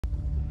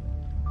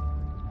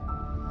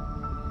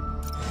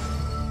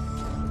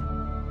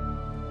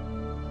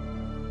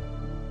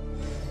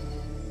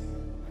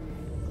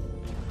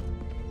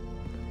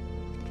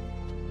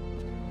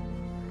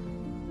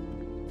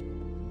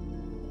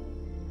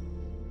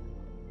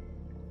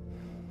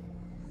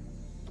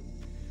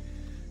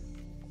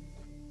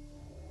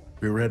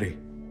We're ready.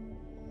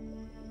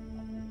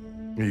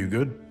 Are you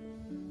good?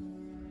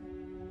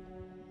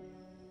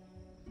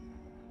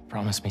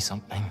 Promise me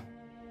something.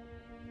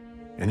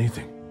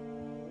 Anything.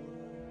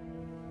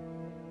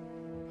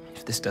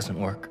 If this doesn't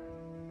work,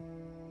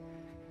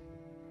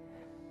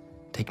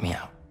 take me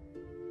out.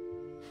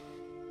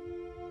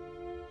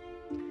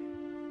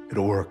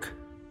 It'll work.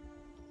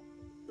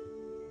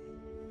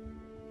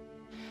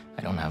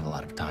 I don't have a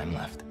lot of time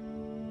left.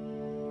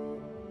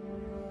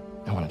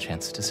 I want a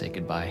chance to say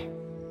goodbye.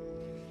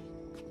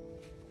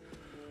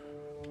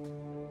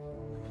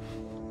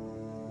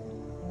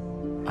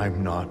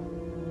 I'm not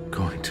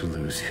going to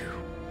lose you.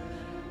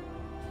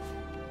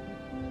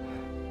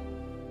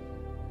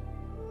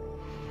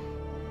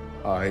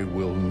 I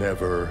will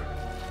never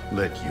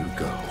let you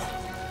go.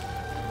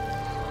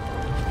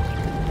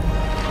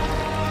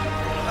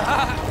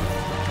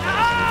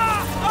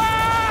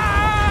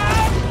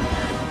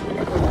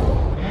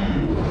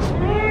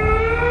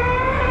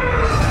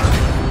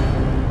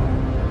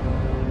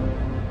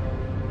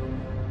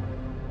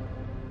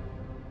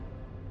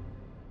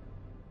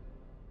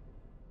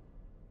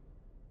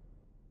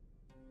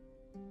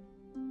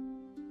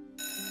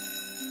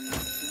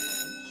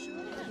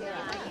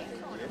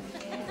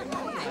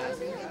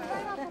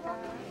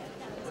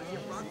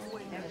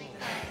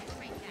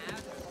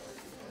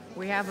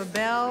 We have a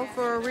bell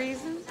for a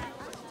reason.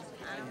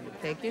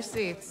 Take your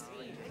seats.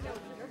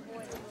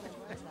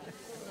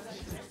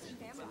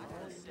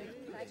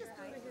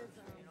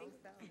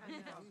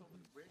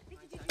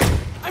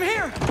 I'm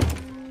here!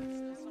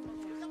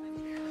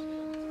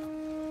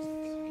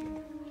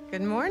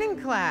 Good morning,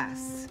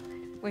 class.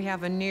 We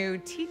have a new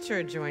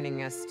teacher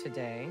joining us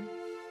today.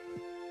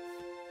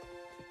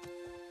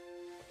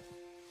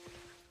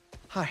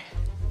 Hi,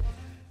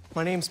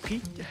 my name's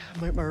Pete,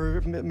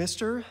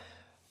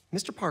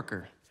 Mr.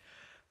 Parker.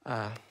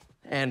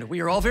 And we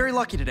are all very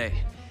lucky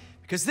today,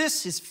 because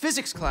this is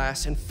physics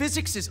class, and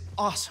physics is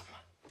awesome.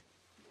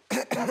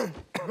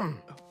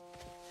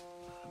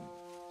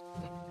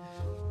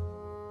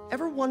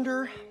 Ever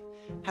wonder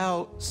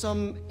how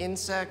some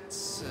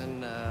insects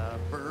and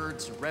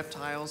birds,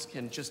 reptiles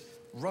can just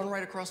run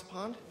right across a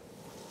pond?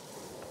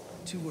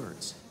 2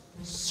 words,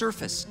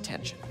 surface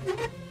tension.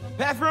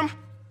 Bathroom?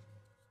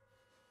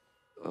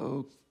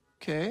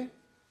 Okay.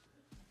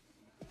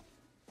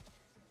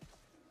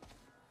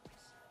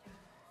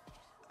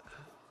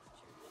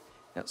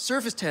 Now,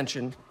 surface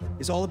tension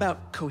is all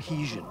about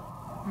cohesion.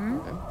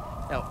 Okay?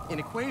 Now, in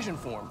equation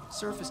form,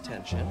 surface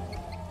tension,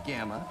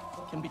 gamma,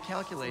 can be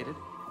calculated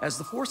as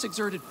the force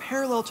exerted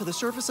parallel to the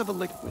surface of a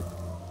liquid,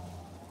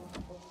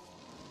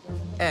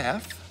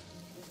 F,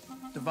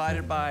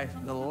 divided by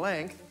the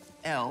length,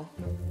 L,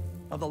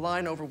 of the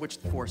line over which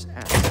the force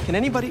acts. Can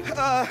anybody...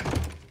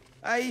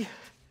 I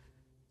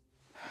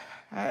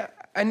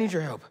need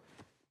your help.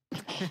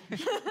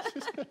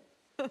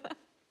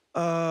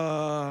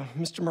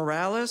 Mr.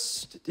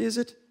 Morales, is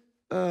it?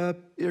 Are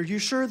you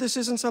sure this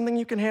isn't something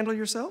you can handle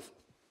yourself?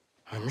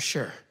 I'm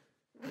sure.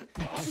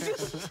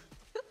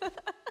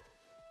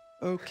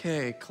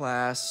 Okay,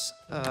 class.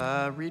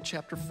 Read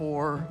chapter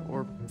 4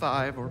 or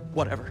 5 or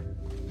whatever.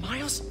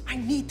 Miles, I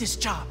need this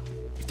job.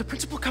 If the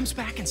principal comes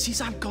back and sees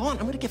I'm gone,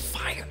 I'm gonna get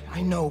fired.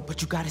 I know,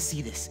 but you gotta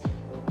see this.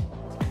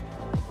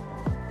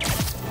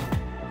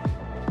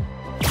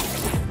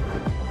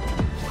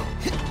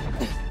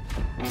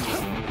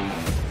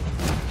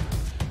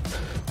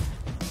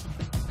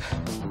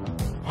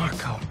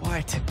 Marco,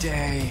 why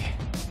today?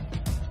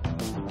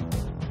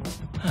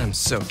 I'm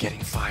so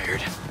getting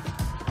fired.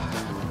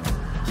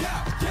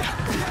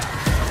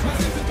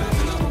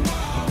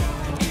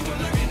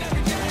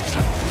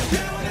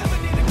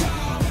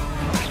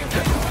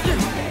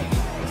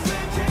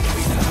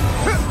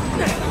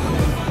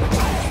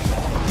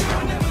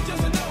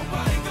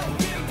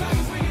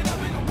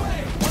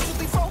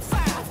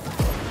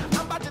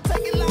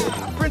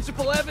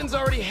 Principal Evans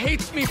already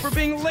hates me for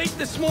being late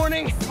this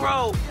morning.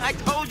 Bro, I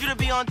told you to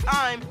be on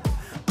time.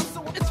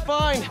 It's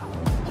fine.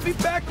 We'll be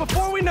back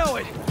before we know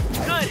it.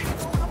 Good,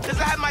 because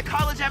I had my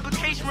college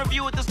application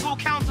review with the school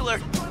counselor.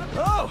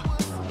 Oh,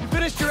 you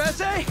finished your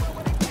essay?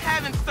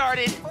 Haven't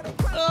started.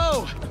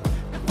 Oh,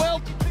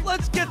 well,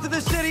 let's get to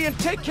the city and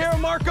take care of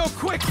Marco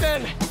quick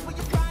then.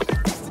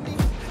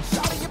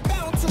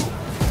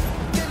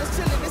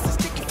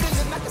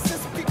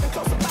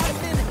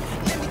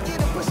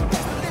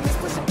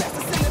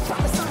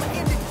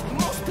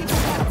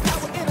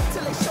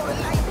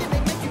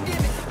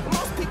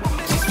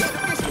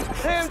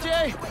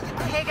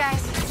 Hey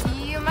guys,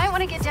 you might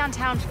want to get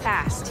downtown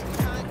fast.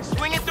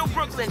 Swing it through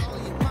Brooklyn.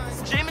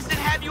 Jameson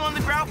have you on the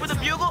ground for the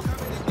bugle?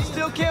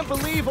 Still can't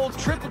believe old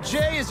Triple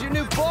J is your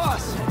new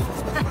boss.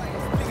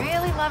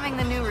 Really loving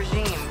the new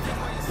regime.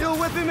 You'll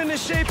whip him into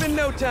shape in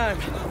no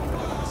time.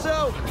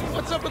 So,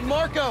 what's up with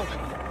Marco?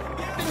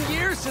 It's been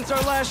years since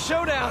our last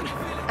showdown.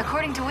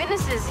 According to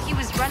witnesses, he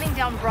was running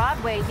down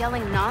Broadway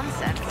yelling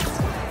nonsense.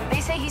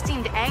 They say he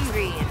seemed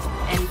angry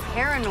and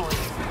paranoid,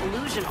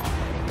 delusional.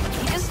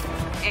 He just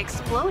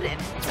exploded.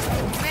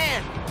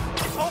 Man,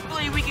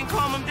 Hopefully we can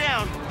calm him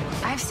down.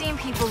 I've seen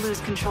people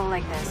lose control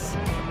like this.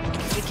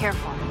 Be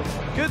careful.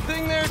 Good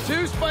thing there are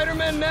 2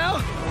 Spider-Men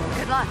now.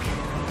 Good luck.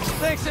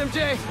 Thanks,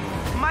 MJ.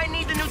 Might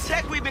need the new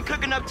tech we've been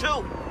cooking up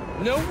too.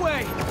 No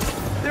way.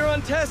 They're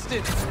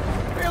untested.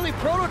 Barely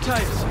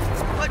prototypes.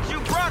 But you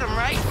brought him,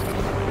 right?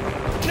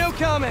 No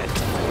comment.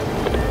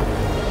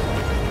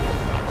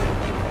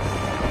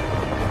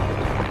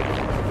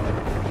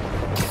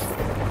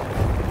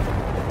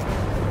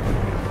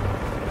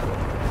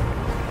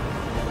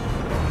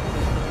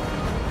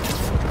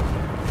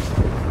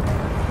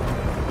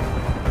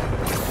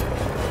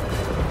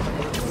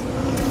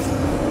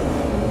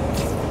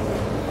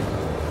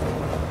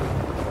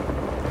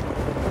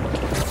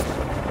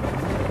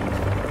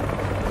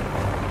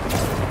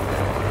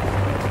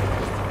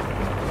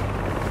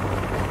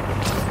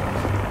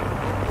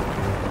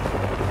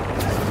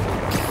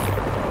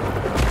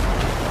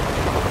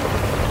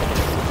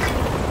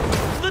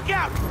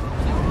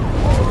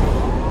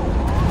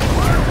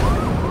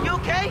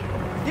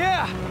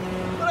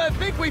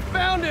 We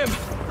found him!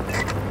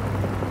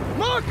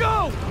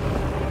 Marco!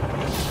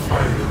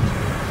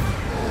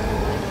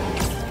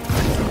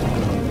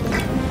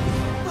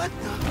 What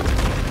the?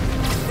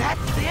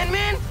 That's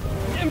Sandman?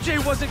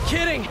 MJ wasn't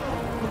kidding!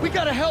 We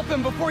gotta help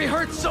him before he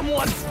hurts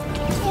someone!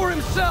 Or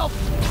himself!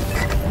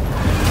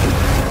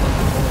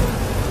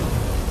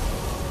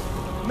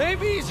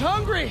 Maybe he's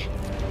hungry!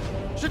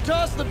 Should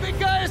toss the big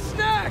guy a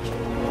snack!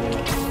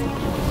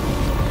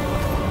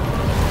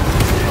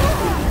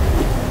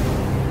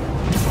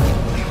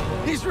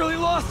 He's really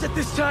lost at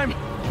this time.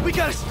 We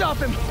gotta stop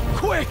him,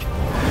 quick!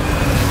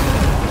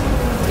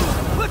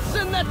 Let's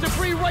send that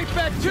debris right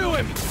back to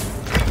him!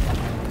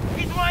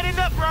 He's winding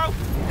up, bro!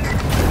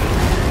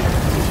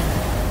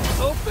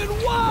 Open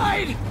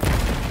wide!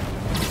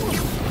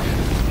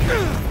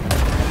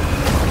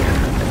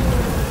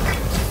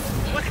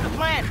 What's the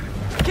plan?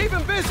 Keep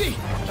him busy!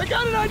 I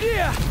got an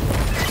idea!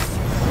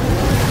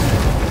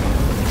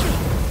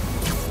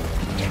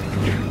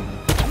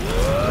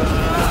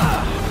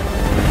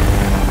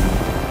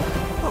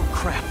 Oh,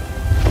 crap.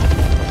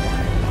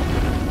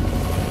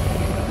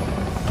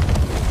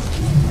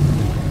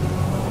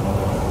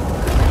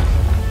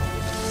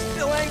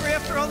 Still angry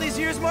after all these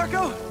years,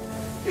 Marco?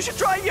 You should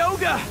try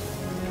yoga!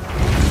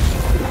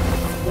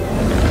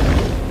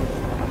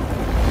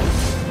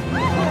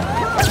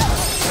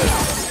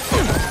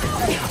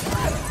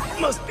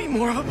 Must be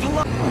more of a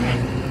polite...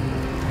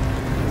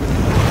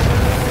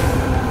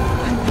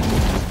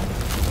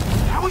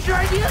 That was your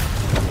idea?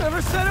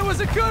 Never said it was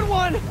a good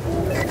one! It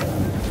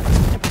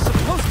was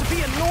supposed to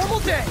be a normal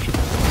day.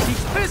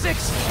 Teach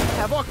physics,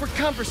 have awkward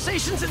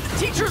conversations in the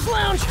teacher's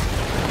lounge.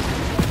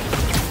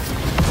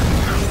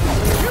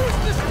 Use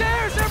the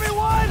stairs,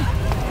 everyone!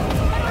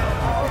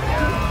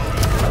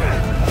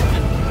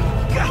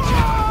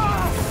 Gotcha!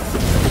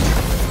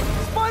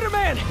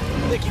 Spider-Man!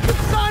 Think you can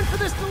sign for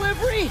this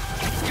delivery?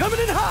 It's coming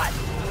in hot!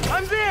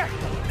 I'm there!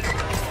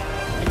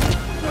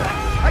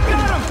 I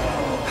got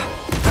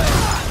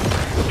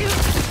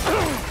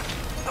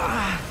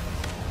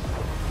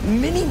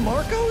him! Mini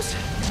Marcos?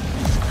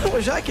 I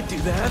wish I could do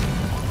that.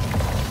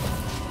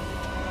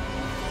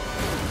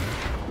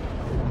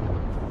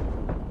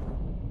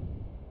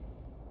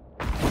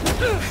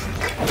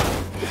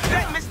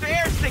 Set Mr.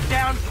 Airstick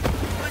down,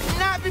 but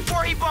not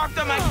before he barked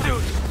on my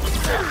suit.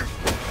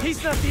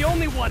 He's not the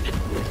only one.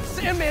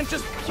 Sandman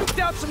just puked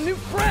out some new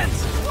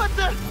friends. What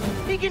the?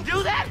 He can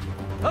do that?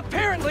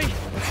 Apparently.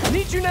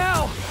 Need you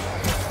now.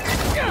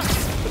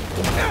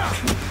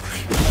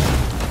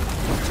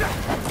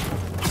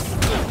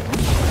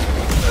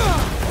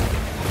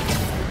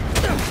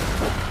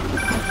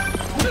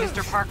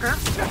 Mr. Parker?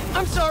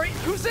 I'm sorry,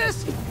 who's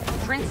this?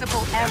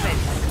 Principal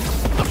Evans.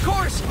 Of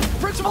course,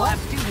 Principal All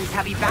students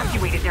have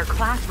evacuated their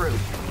classroom.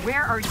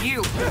 Where are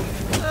you?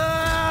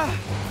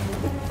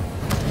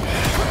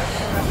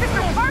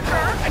 Mr.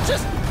 Parker! I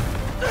just...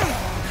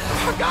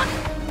 forgot...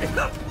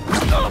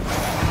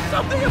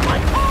 something in my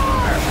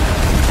car!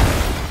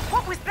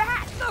 What was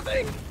that?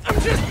 Nothing! I'm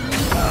just...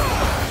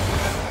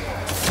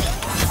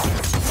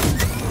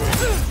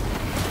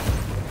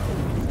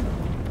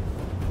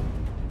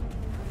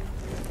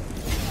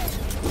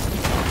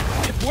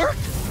 It worked?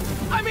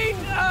 I mean,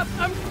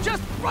 I'm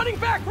just running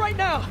back right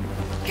now!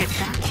 Get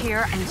back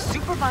here and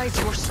supervise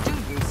your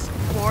students,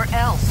 or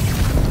else.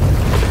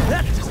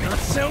 That does not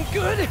sound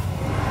good!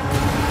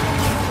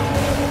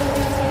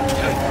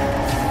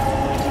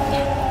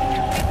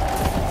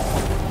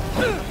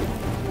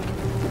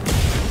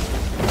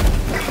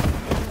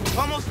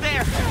 Almost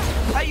there.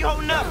 How you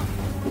holding up?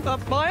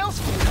 Miles?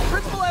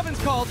 Principal Evans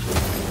called.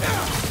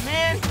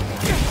 Man,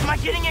 am I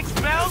getting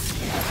expelled?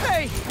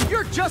 Hey,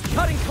 you're just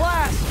cutting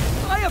class!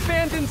 I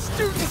abandoned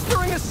students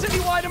during a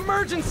citywide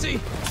emergency!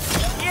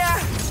 Yeah,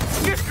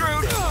 you're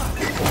screwed.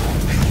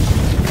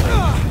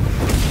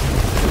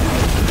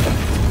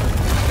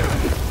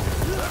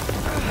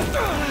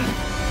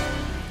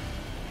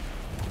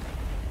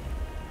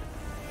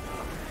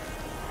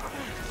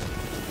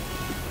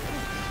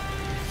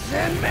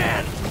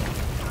 Sandman!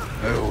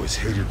 I always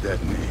hated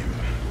that name.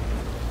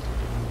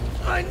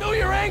 I know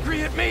you're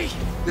angry at me.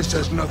 This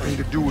has nothing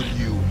to do with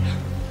you.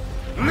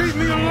 Leave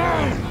me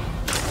alone!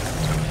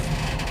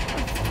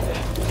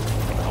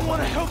 I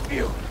want to help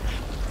you.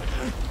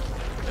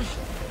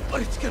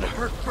 But it's gonna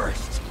hurt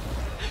first.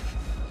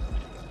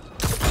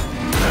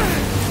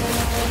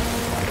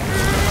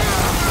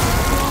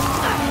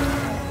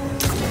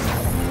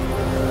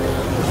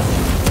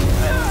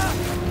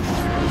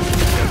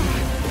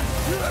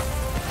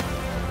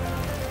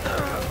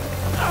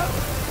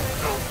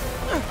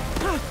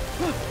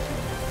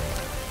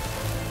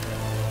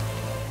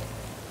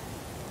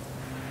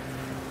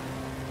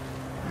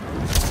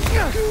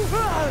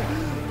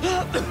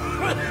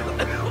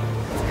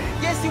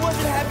 Guess he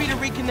wasn't happy to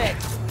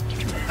reconnect.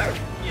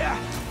 Yeah,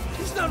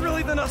 he's not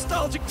really the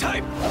nostalgic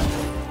type.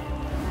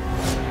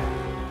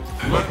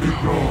 Let me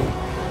go,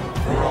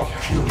 or I'll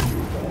kill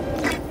you.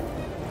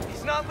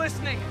 He's not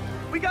listening.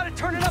 We gotta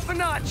turn it up a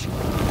notch.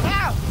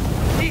 Ow!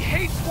 He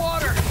hates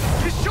water.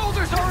 His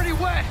shoulder's already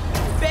wet.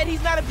 Bet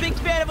he's not a big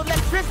fan of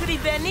electricity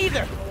then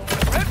either.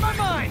 Read my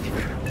mind.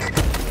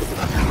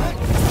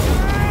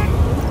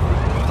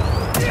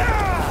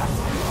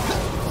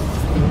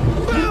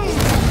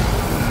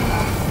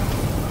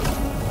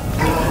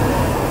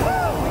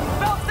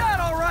 Felt that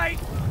all right.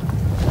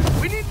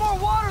 We need more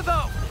water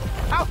though.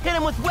 I'll hit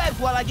him with webs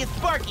while I get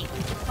Sparky.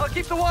 I'll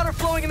keep the water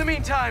flowing in the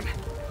meantime.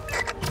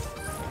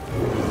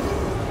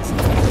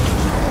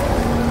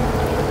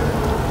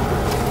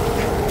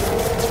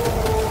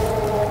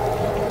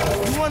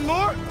 You want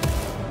more?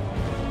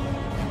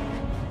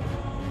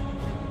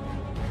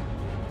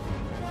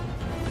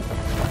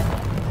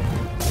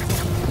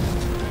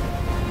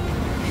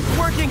 It's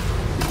working.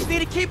 Just need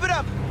to keep it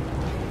up.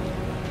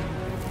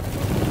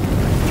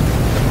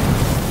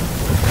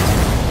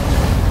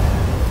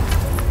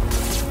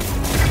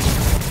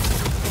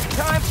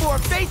 Time for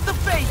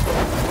face-to-face.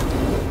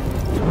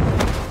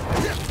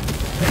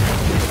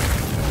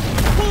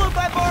 Pull up,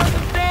 I borrow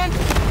some sand.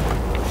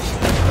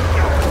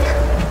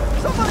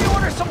 Somebody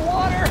order some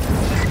water.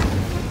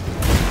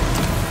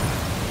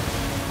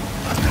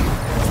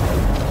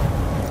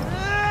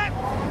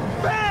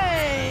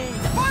 Bang!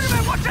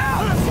 Spider-Man, watch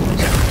out!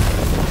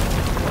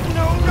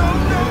 No, no,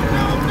 no,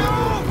 no, no!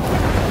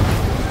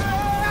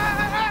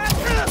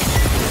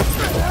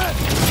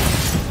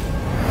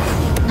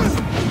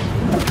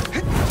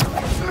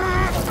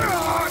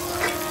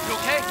 You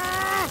okay?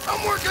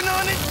 I'm working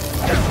on it!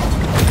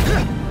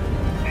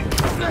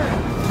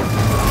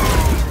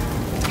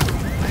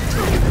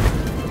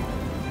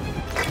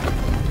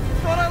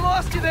 Thought I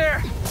lost you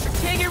there.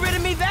 Can't get rid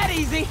of me that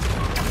easy.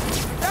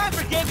 Time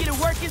for Genki to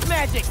work his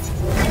magic.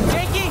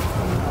 Genki,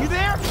 you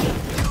there?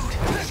 Dude,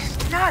 this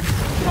is nuts.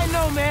 I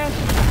know, man.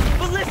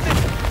 But listen,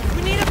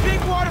 we need a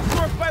big water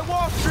source by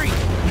Wall Street.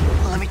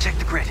 Let me check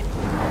the grid.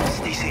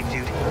 Stay safe,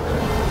 dude.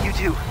 You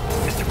too,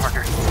 Mr.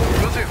 Parker.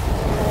 Will do.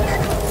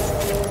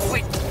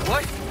 Wait,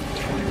 what?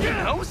 He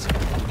knows?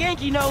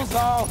 Genki knows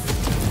all.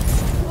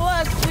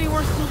 Plus, we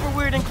were super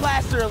weird in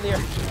class earlier.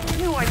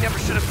 Knew I never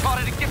should have taught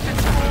at a gifted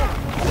school.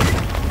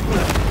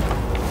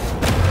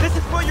 This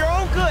is for your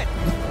own good.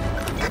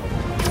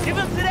 Give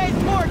him today's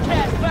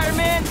forecast,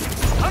 Spider-Man.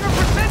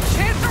 100%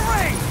 chance of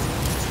rain.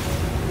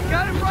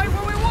 Got him right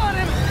where we want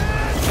him.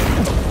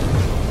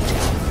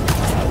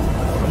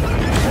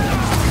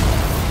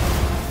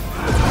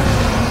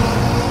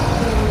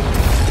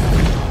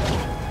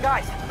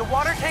 Guys, the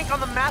water tank on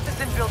the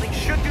Matheson building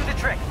should do the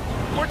trick.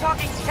 We're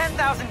talking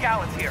 10,000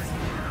 gallons here.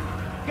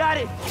 Got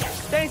it.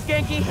 Thanks,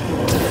 Genki.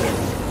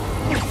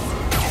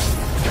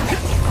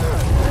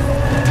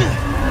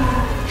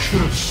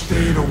 Should have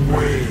stayed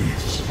away,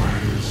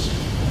 spiders.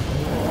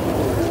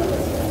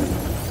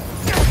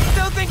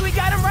 Still think we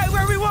got him right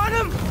where we want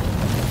him?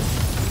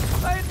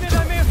 I admit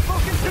I may have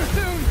spoken too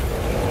soon.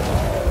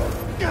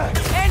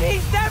 And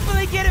he's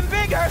definitely getting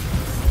bigger.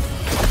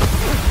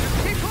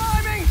 Keep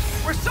climbing.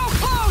 We're so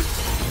close.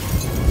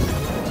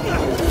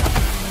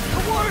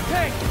 The water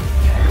tank.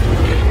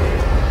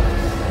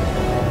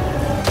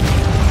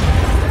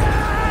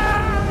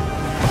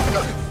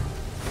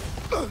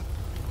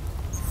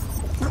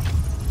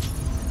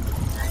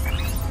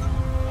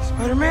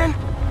 Spider-Man?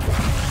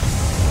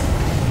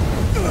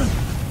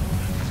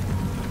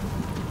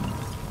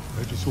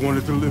 I just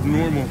wanted to live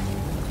normal,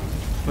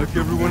 like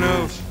everyone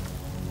else.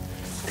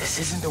 This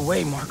isn't the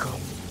way, Marco.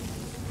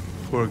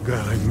 For a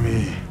guy like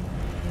me,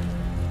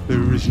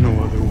 there is no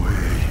other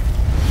way.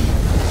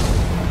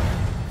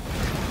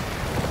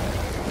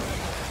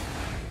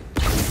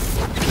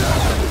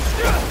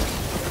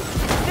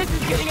 This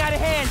is getting out of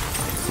hand.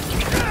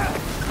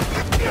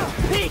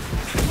 Pete,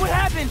 what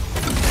happened?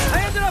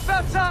 I ended up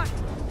outside.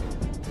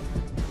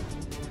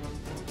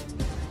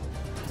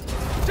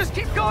 Just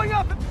keep going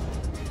up.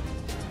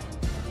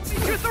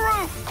 Shoot the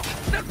roof.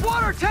 That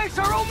water tank's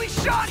our only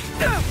shot.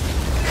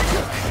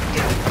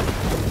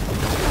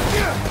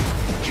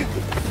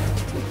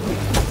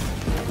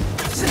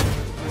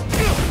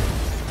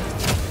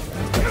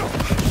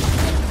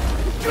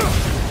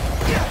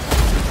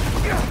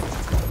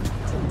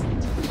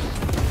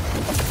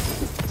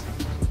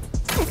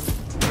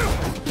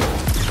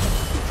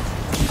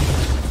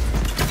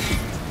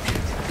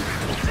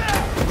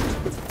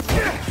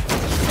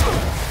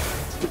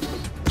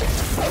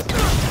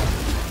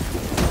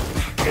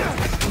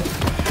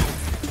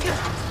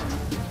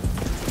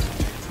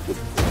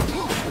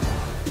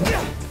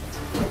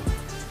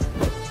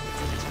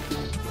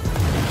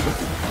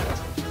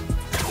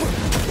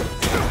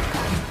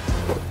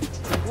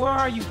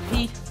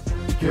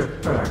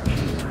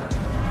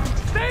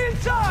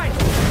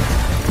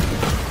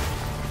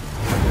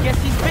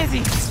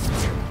 easy.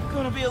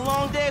 Gonna be a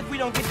long day if we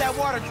don't get that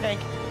water tank.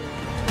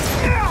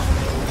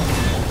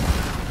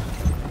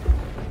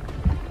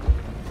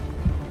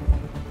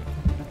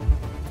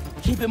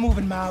 Keep it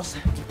moving, Miles.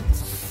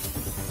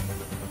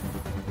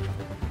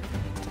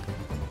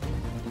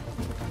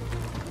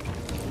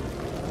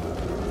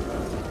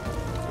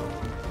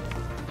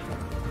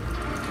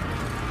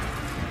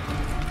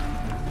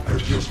 I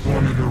just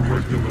wanted a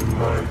regular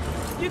life.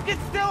 You can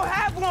still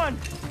have one!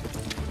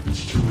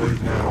 It's too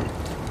late now.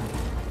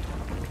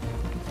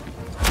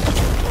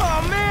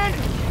 Oh, man!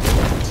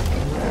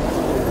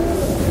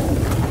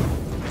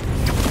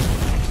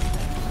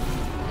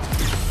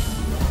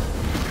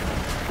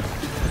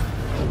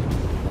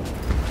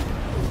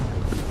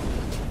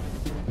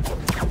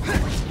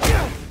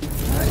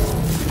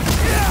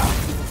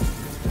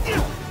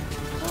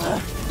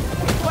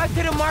 Why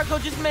couldn't Marco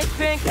just make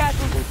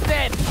sandcastles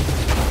instead?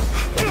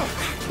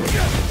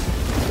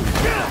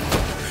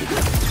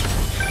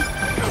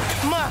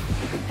 Ma,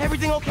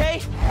 everything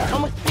okay?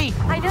 I'm with Pete.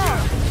 I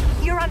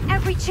know. You're on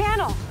every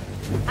channel.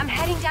 I'm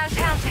heading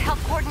downtown to help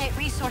coordinate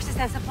resources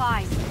and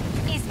supplies.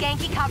 Is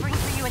Genki covering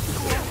for you at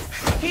school?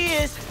 He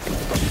is,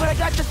 but I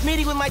got this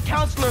meeting with my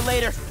counselor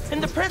later,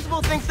 and the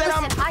principal thinks that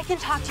Listen, I can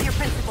talk to your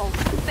principal,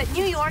 but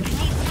New York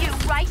needs you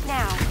right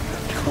now.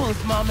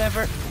 Coolest mom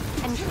ever.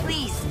 And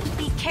please,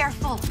 be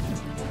careful.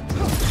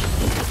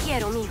 Te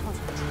quiero, mijo.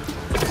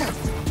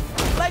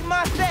 Like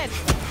Ma said,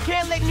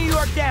 can't let New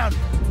York down.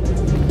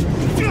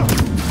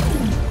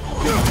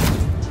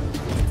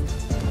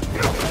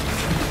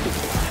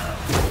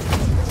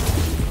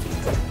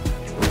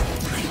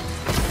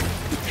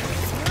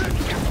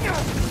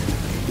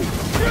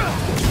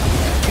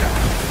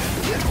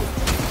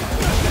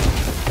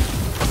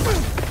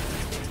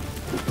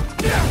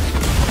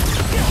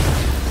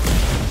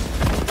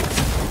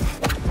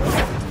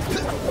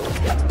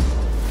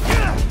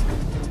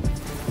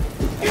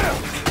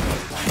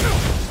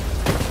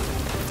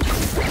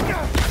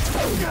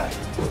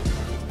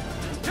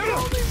 You're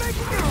only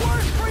making it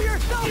worse for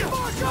yourself,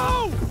 Marco!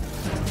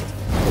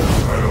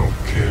 I don't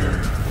care.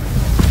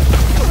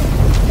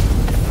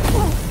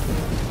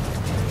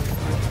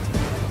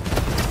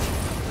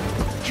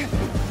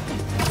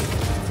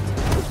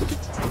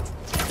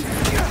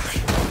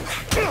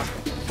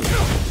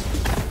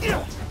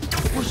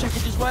 Wish I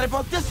could just write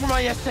about this for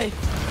my essay.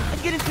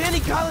 I'd get into any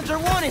college I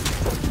wanted.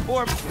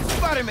 Or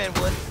Spider-Man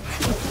would.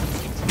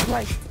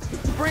 Right.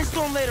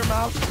 Brainstorm later,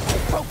 Miles.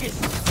 Focus.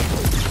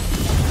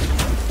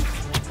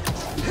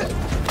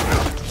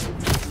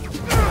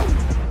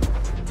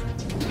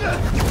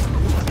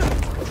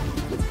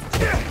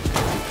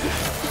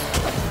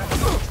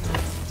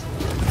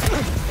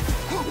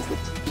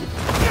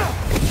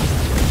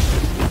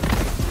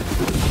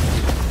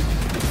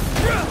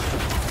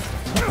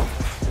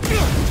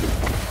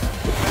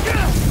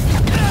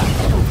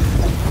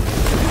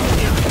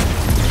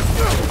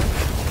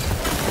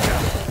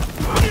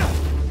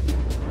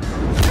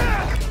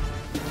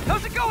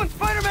 How's it going,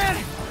 Spider-Man?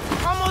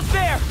 Almost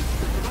there.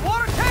 The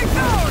water tank's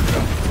ours.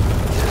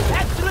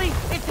 Actually,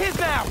 it's his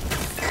now.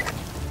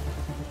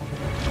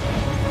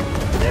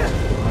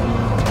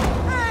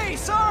 Hey,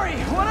 sorry.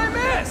 What'd I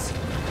miss?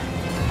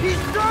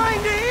 He's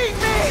trying to eat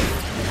me.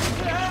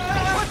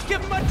 Let's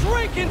give him a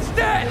drink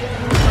instead.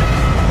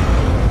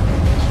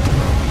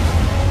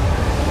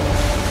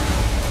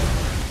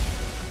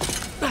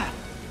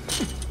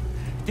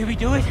 Did we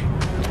do it?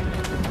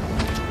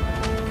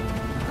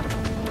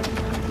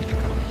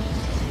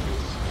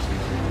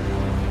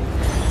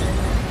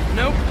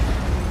 Nope.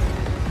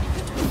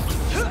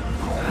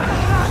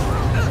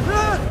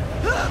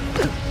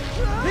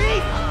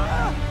 Pete!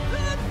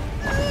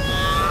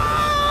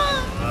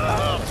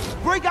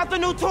 Break out the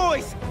new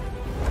toys!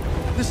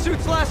 The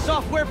suit's last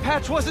software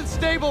patch wasn't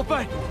stable,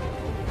 but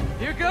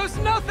here goes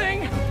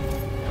nothing!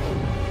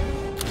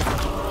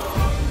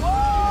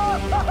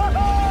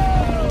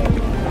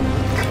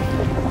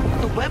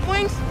 The web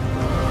wings?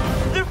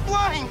 They're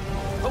flying!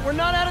 But we're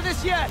not out of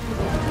this yet.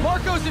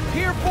 Marco's at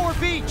Pier 4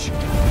 Beach.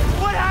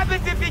 What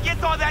happens if he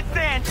gets all that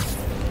sand?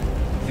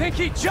 Think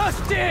he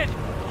just did.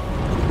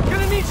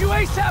 Gonna need you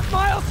ASAP,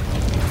 Miles.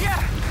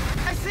 Yeah,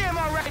 I see him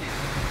all right.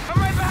 I'm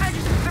right behind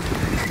you.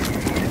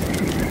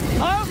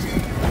 Miles?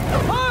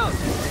 Miles!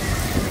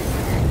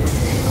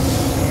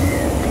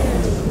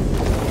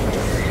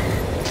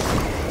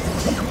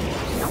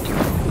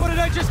 What did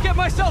I just get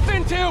myself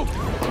into?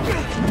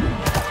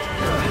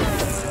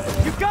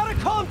 You've got to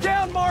calm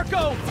down,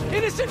 Marco!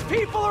 Innocent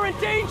people are in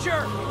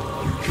danger!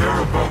 You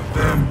care about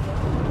them,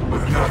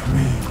 but not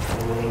me.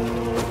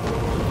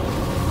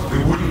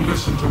 They wouldn't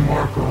listen to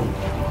Marco,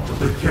 but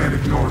they can't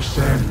ignore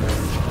Sandman.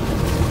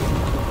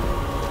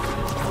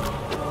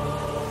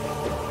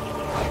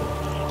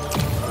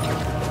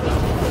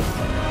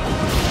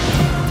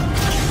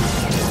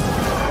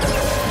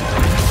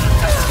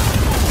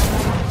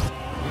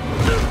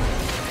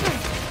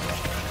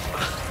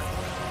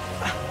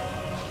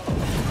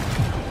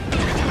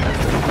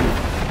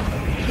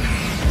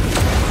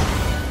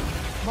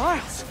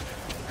 Miles!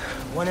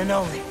 One and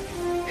only.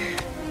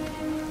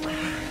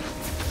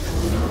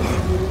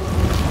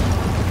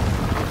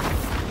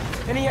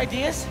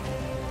 ideas?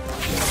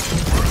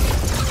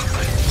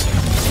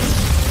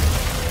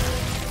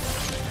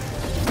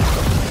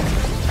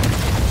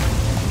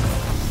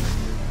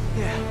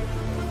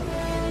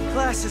 Yeah.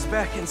 Class is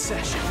back in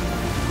session.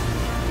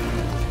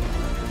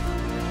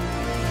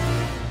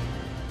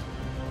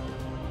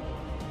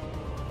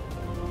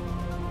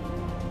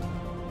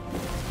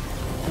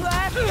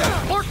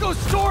 Marco's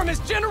storm is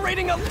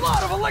generating a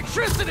lot of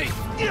electricity!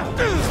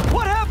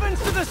 What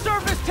happens to the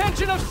surface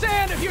tension of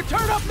sand if you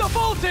turn up the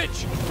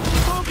voltage?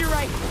 Hope you're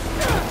right.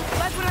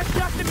 That's what I've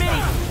stuck to me.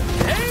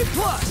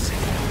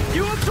 A+!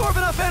 You absorb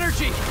enough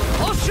energy,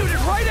 I'll shoot it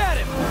right at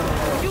him!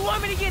 You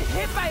want me to get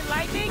hit by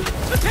lightning?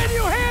 But can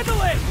you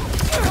handle it?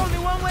 There's only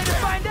one way to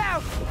find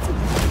out.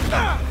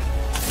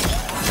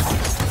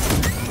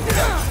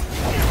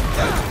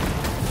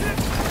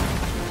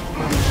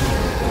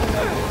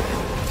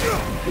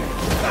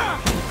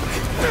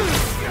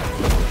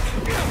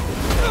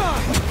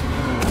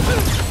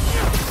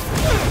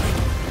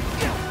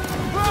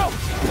 Bro,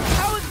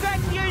 how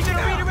exactly are you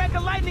gonna redirect a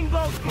lightning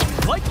bolt?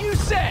 Like you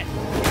said,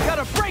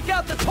 gotta break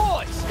out the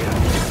toys!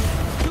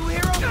 2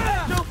 hero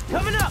special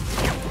coming up!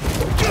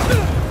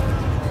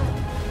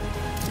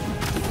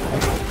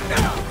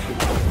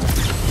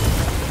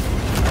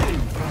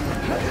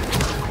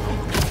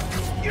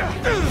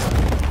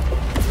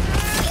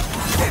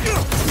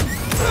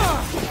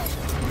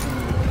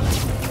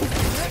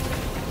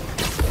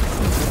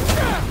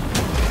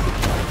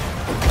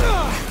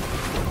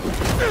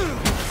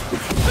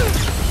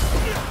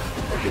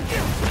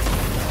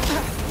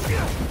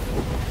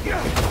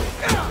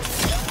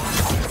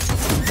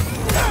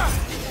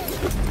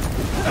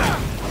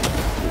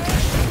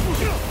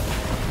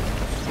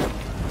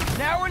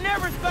 Now or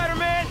never,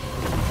 Spider-Man!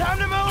 Time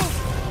to move!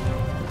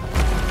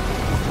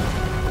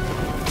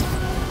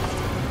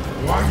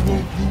 Why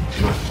won't you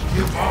just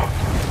give up?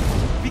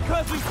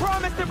 Because we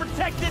promised to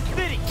protect this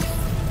city!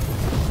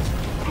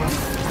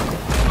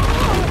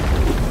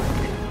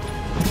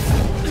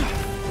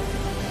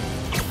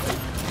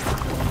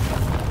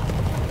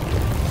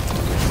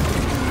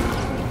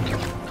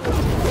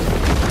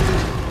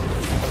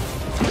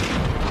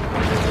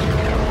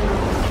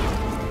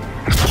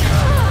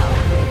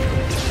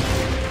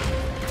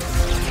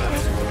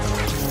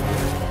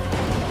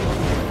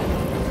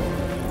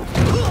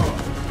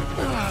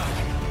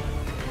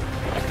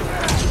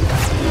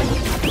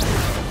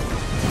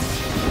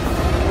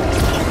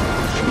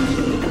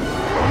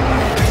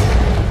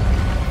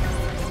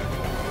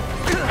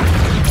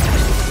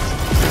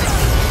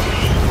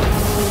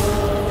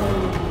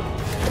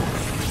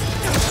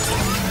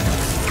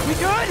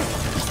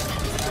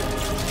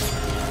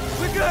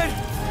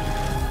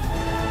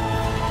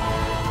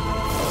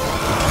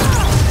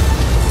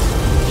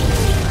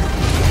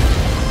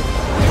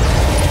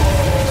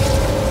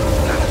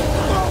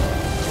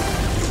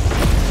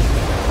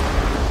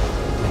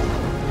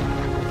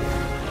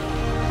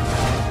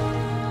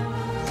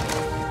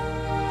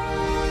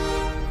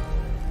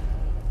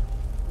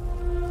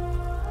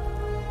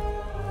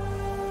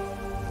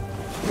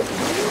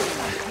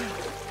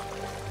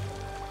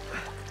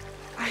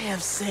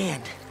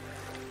 Sand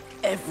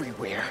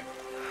everywhere.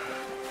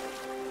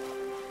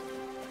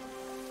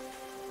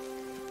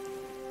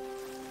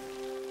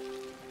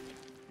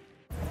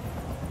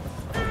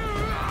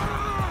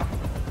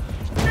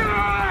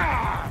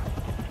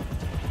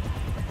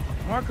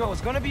 Marco,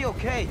 it's gonna be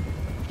okay.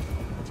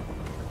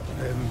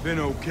 I haven't been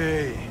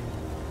okay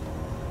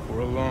for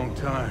a long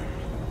time.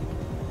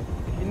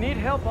 If you need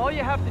help, all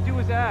you have to do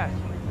is ask.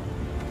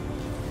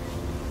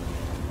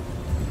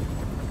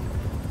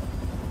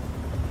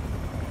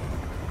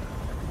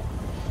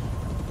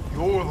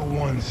 You're the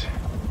ones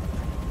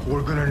who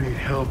are gonna need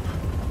help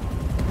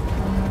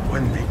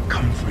when they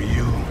come for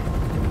you.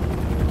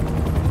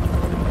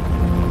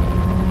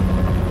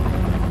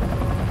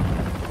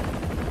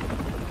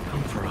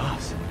 Come for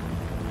us.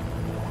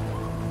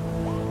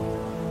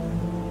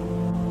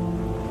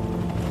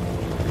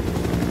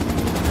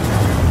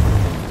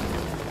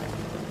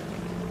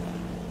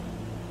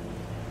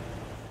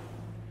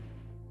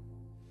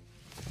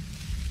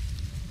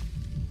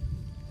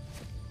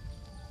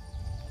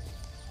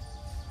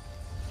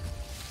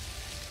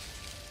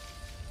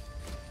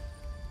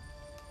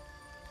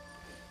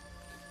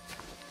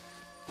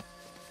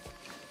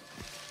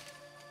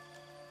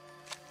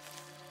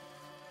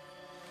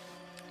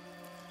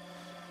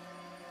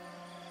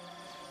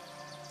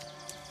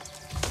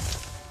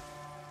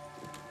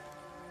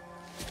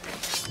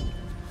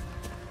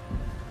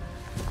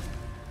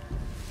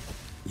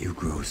 You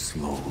grow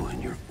slow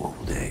in your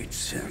old age,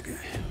 Sergei.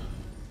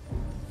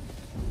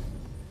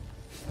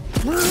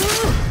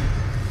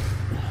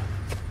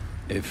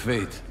 A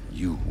fate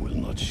you will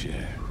not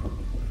share.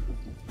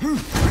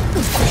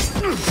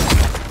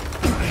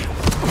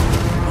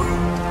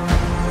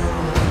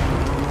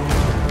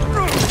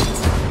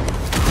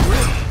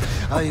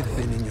 I've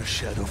been in your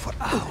shadow for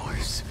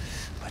hours,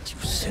 but you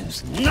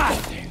sense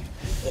nothing.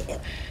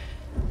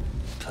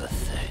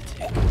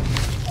 Pathetic.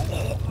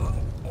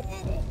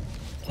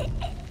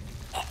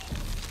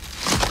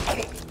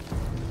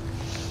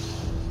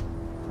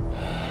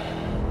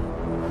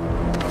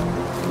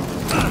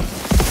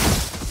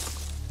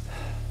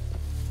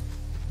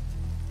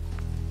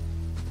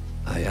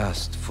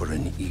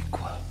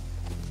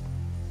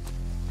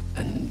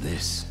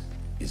 this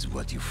is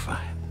what you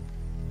find.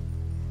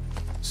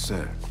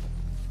 Sir,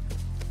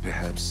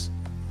 perhaps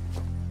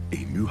a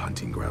new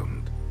hunting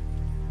ground.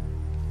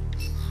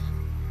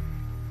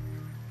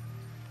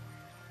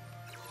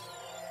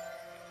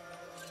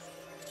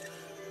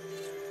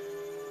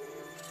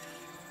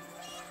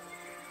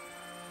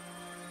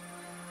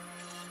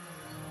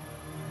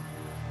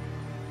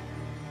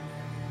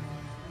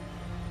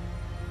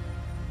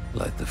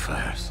 Light the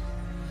fires.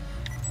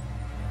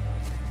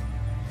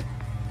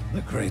 The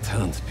great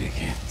hunt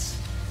begins.